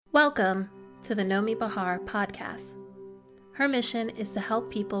Welcome to the Nomi Bahar podcast. Her mission is to help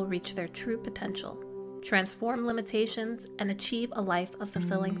people reach their true potential, transform limitations, and achieve a life of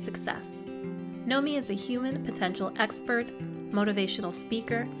fulfilling success. Nomi is a human potential expert, motivational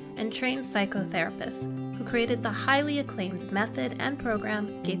speaker, and trained psychotherapist who created the highly acclaimed method and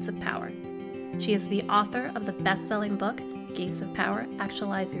program Gates of Power. She is the author of the best-selling book Gates of Power: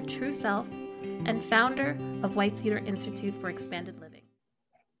 Actualize Your True Self, and founder of White Cedar Institute for Expanded Living.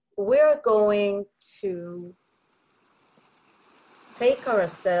 We're going to take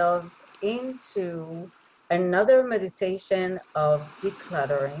ourselves into another meditation of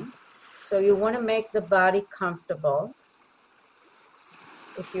decluttering. So you want to make the body comfortable.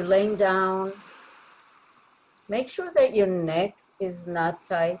 If you're laying down, make sure that your neck is not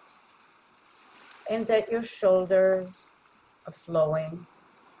tight and that your shoulders are flowing,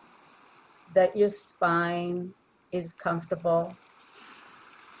 that your spine is comfortable.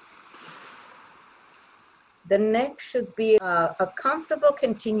 The neck should be a comfortable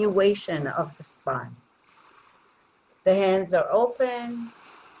continuation of the spine. The hands are open.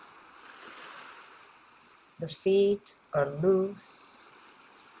 The feet are loose.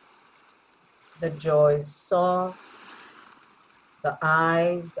 The jaw is soft. The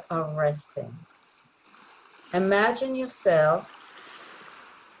eyes are resting. Imagine yourself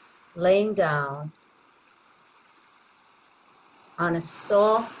laying down on a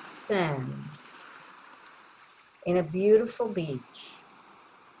soft sand in a beautiful beach.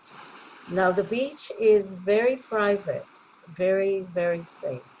 Now the beach is very private, very, very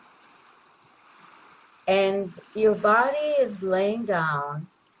safe. And your body is laying down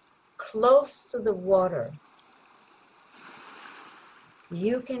close to the water.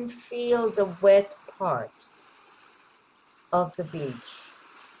 You can feel the wet part of the beach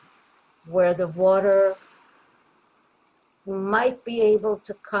where the water might be able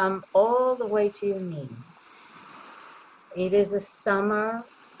to come all the way to your knees. It is a summer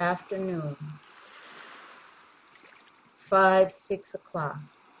afternoon, 5, 6 o'clock,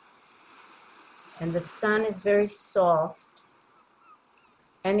 and the sun is very soft,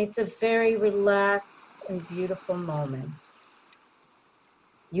 and it's a very relaxed and beautiful moment.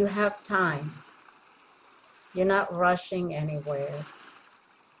 You have time. You're not rushing anywhere.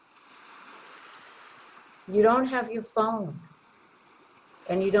 You don't have your phone,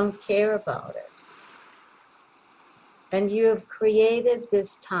 and you don't care about it. And you have created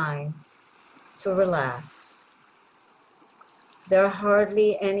this time to relax. There are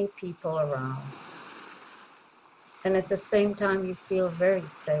hardly any people around. And at the same time, you feel very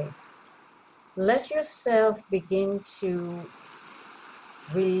safe. Let yourself begin to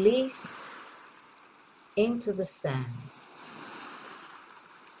release into the sand.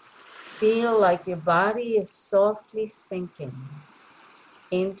 Feel like your body is softly sinking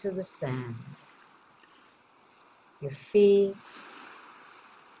into the sand. Your feet,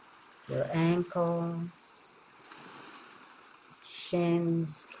 your ankles,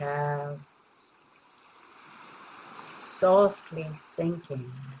 shins, calves, softly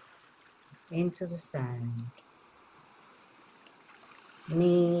sinking into the sand.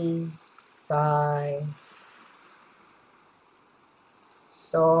 Knees, thighs,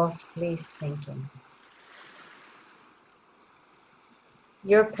 softly sinking.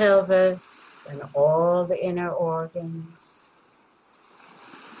 Your pelvis and all the inner organs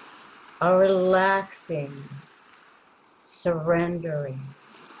are relaxing, surrendering,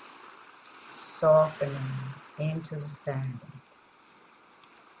 softening into the sand.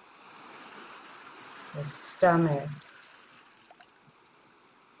 The stomach,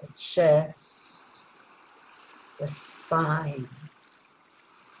 the chest, the spine,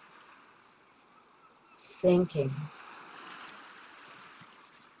 sinking.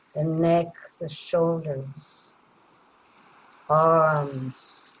 The neck, the shoulders,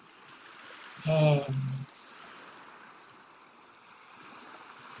 arms, hands,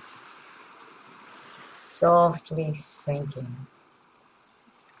 softly sinking.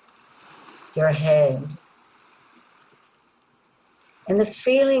 Your head. And the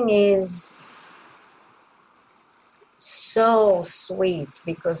feeling is so sweet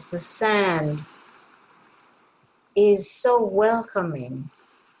because the sand is so welcoming,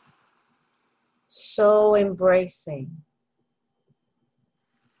 so embracing.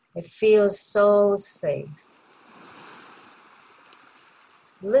 It feels so safe.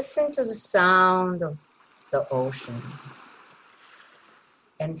 Listen to the sound of the ocean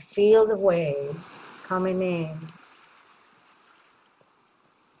and feel the waves coming in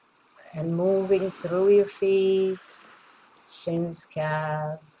and moving through your feet, shins,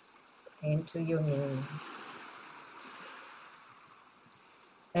 calves, into your knees.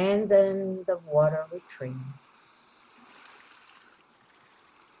 And then the water retreats.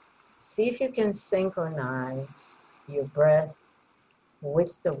 See if you can synchronize your breath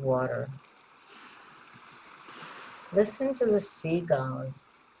with the water. Listen to the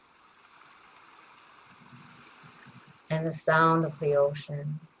seagulls and the sound of the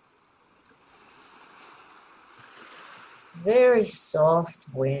ocean. Very soft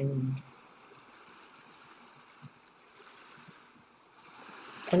wind.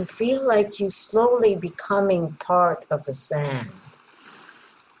 And feel like you slowly becoming part of the sand.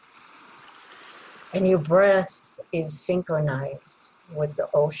 And your breath is synchronized with the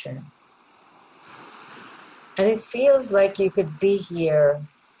ocean. And it feels like you could be here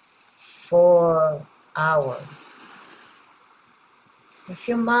for hours. If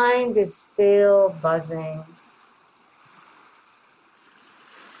your mind is still buzzing,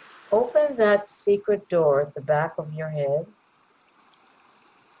 open that secret door at the back of your head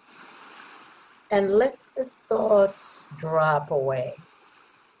and let the thoughts drop away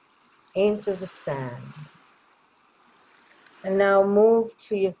into the sand. And now move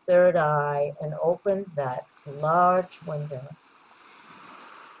to your third eye and open that large window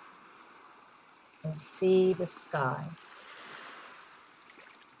and see the sky.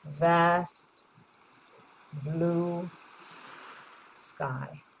 Vast blue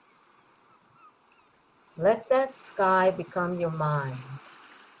sky. Let that sky become your mind.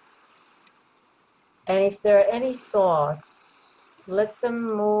 And if there are any thoughts, let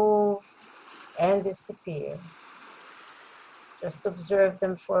them move and disappear. Just observe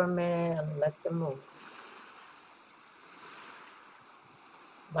them for a minute and let them move.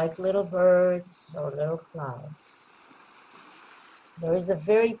 Like little birds or little clouds. There is a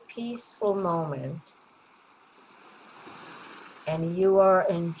very peaceful moment and you are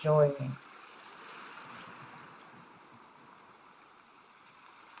enjoying it.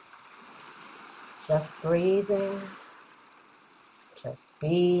 Just breathing, just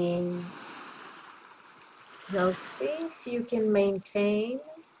being. Now see if you can maintain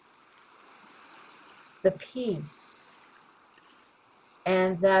the peace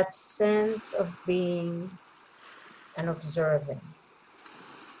and that sense of being and observing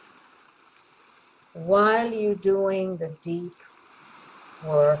while you're doing the deep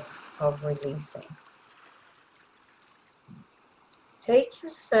work of releasing. Take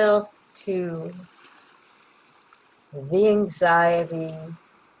yourself to the anxiety,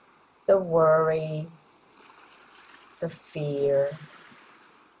 the worry, the fear,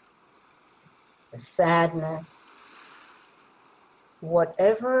 the sadness,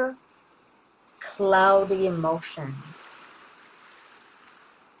 whatever cloudy emotion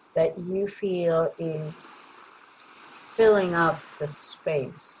that you feel is filling up the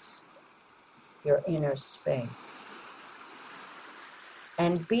space, your inner space.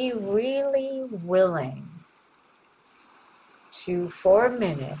 And be really willing to, for a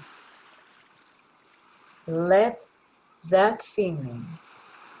minute, let that feeling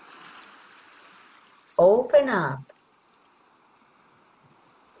open up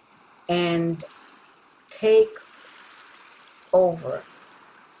and take over.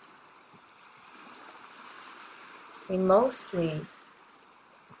 See, mostly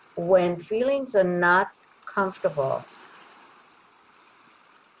when feelings are not comfortable,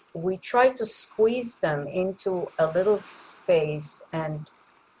 we try to squeeze them into a little space and,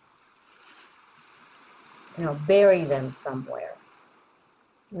 bury them somewhere.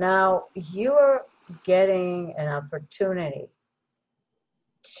 Now you're getting an opportunity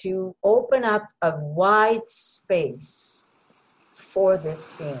to open up a wide space for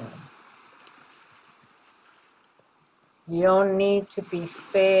this feeling. You don't need to be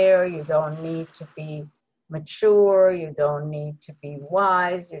fair, you don't need to be mature, you don't need to be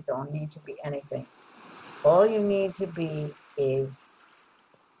wise, you don't need to be anything. All you need to be is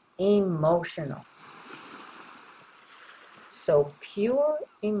emotional. So pure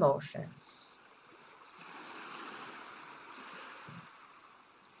emotions.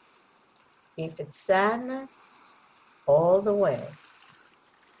 If it's sadness, all the way.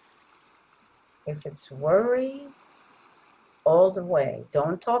 If it's worry, all the way.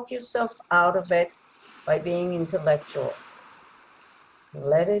 Don't talk yourself out of it by being intellectual.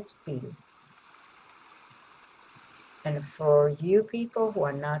 Let it be. And for you people who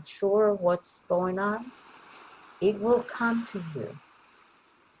are not sure what's going on, it will come to you.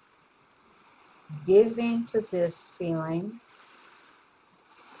 Give in to this feeling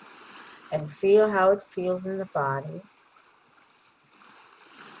and feel how it feels in the body.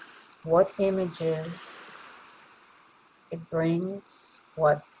 What images it brings,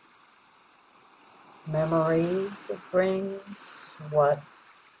 what memories it brings, what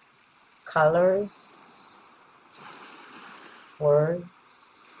colors,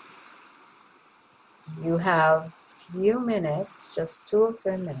 words. You have few minutes, just 2 or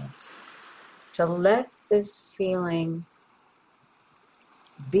 3 minutes, to let this feeling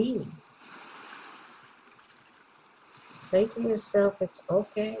be. Say to yourself, it's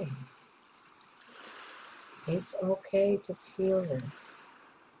okay. It's okay to feel this.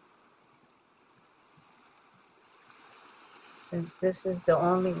 Since this is the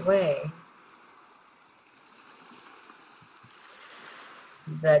only way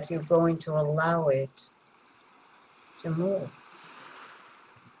that you're going to allow it to move.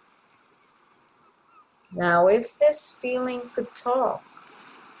 Now, if this feeling could talk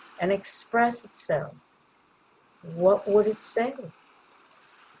and express itself, what would it say?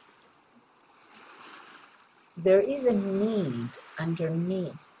 There is a need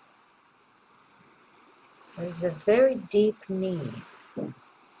underneath. There's a very deep need.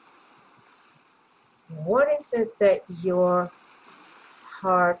 What is it that your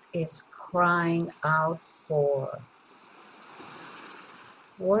heart is crying out for?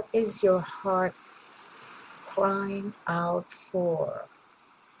 What is your heart crying out for?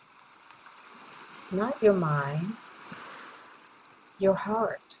 Not your mind, your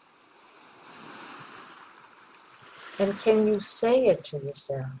heart. And can you say it to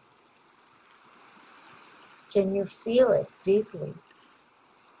yourself? Can you feel it deeply?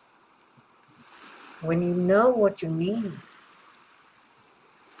 When you know what you need,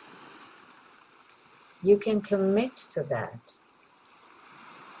 you can commit to that.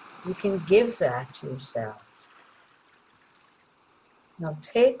 You can give that to yourself. Now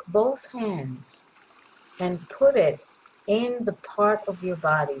take both hands and put it in the part of your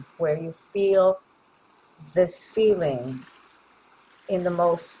body where you feel this feeling in the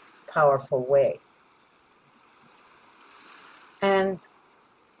most powerful way. And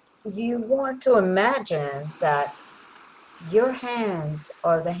you want to imagine that your hands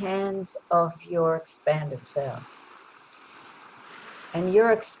are the hands of your expanded self. And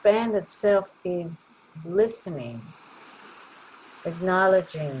your expanded self is listening,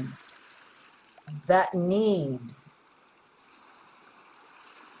 acknowledging that need,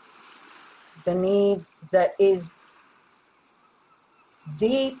 the need that is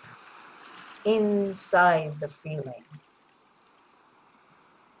deep inside the feeling.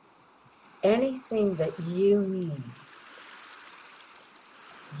 Anything that you need,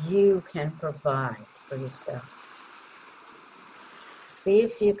 you can provide for yourself. See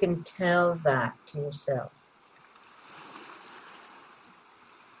if you can tell that to yourself.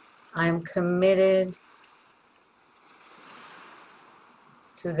 I'm committed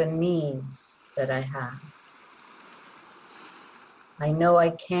to the needs that I have. I know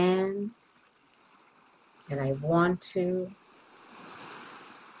I can, and I want to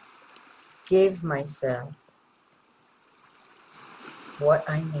give myself what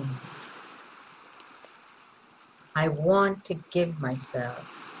I need. I want to give myself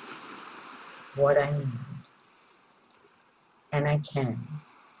what I need, and I can.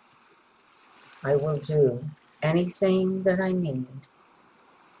 I will do anything that I need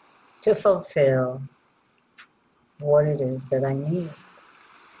to fulfill what it is that I need.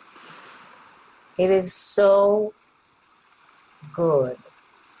 It is so good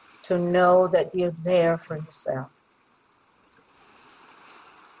to know that you're there for yourself,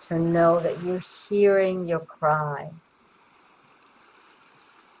 to know that you're hearing your cry,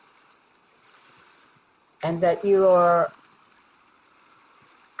 and that you are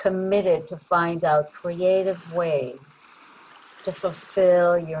committed to find out creative ways to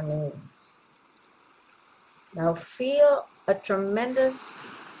fulfill your needs. Now feel a tremendous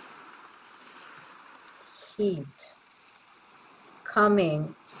heat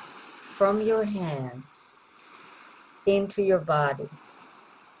coming from your hands into your body,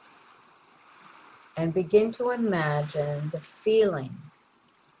 and begin to imagine the feeling,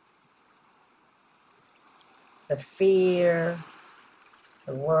 the fear,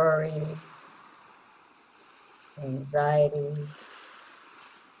 the worry, the anxiety,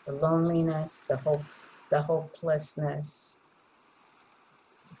 the loneliness, the hope, the hopelessness,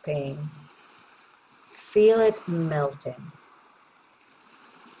 the pain. Feel it melting.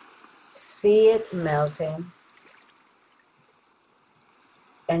 See it melting,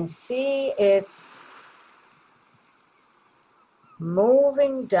 and see it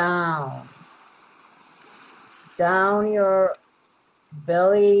moving down your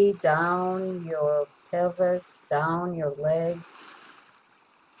belly, down your pelvis, down your legs.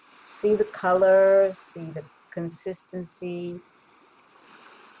 See the color, see the consistency.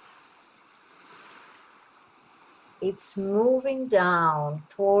 it's moving down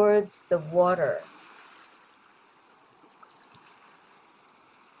towards the water.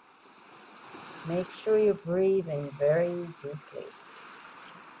 Make sure you're breathing very deeply.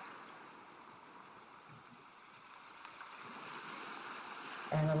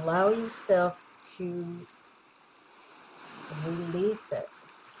 And allow yourself to release it.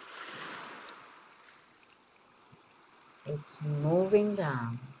 It's moving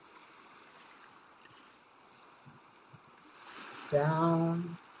down.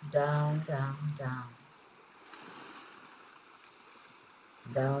 Down, down, down, down.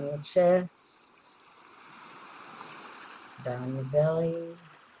 Down your chest, down your belly,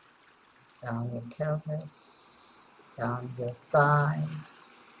 down your pelvis, down your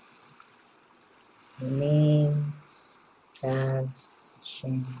thighs, your knees, calves,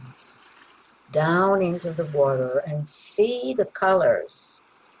 shins, down into the water, and see the colors,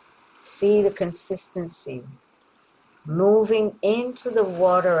 see the consistency, moving into the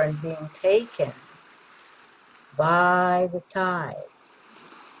water and being taken by the tide.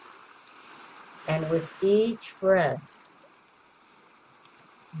 And with each breath,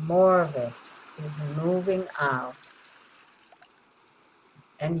 more of it is moving out,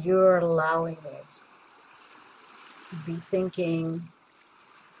 and you're allowing it. Be thinking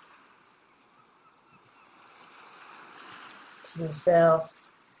to yourself,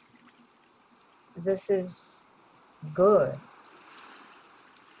 this is good.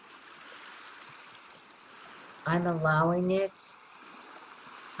 I'm allowing it.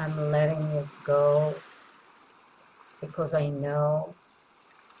 I'm letting it go because I know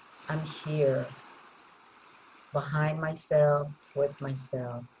I'm here behind myself, with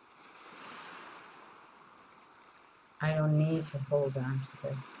myself. I don't need to hold on to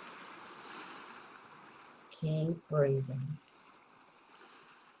this. Keep breathing.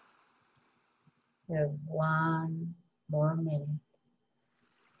 You have 1 more minute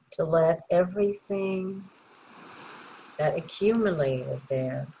to let everything that accumulated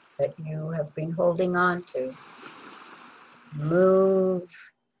there, that you have been holding on to, move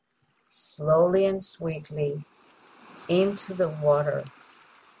slowly and sweetly into the water.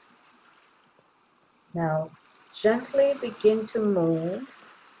 Now, gently begin to move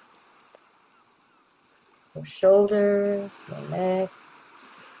your shoulders, your neck,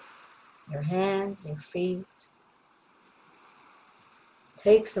 your hands, your feet.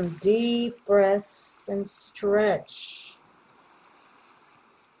 Take some deep breaths and stretch.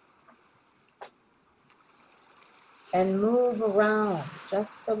 And move around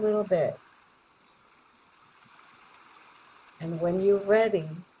just a little bit. And when you're ready,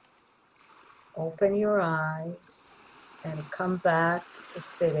 open your eyes and come back to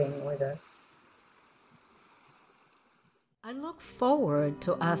sitting with us. I look forward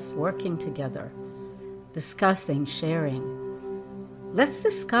to us working together, discussing, sharing. Let's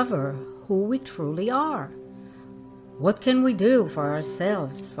discover who we truly are. What can we do for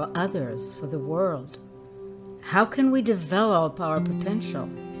ourselves, for others, for the world? How can we develop our potential?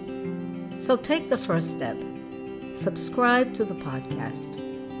 So take the first step. Subscribe to the podcast.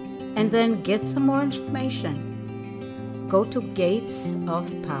 And then get some more information. Go to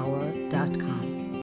gatesofpower.com.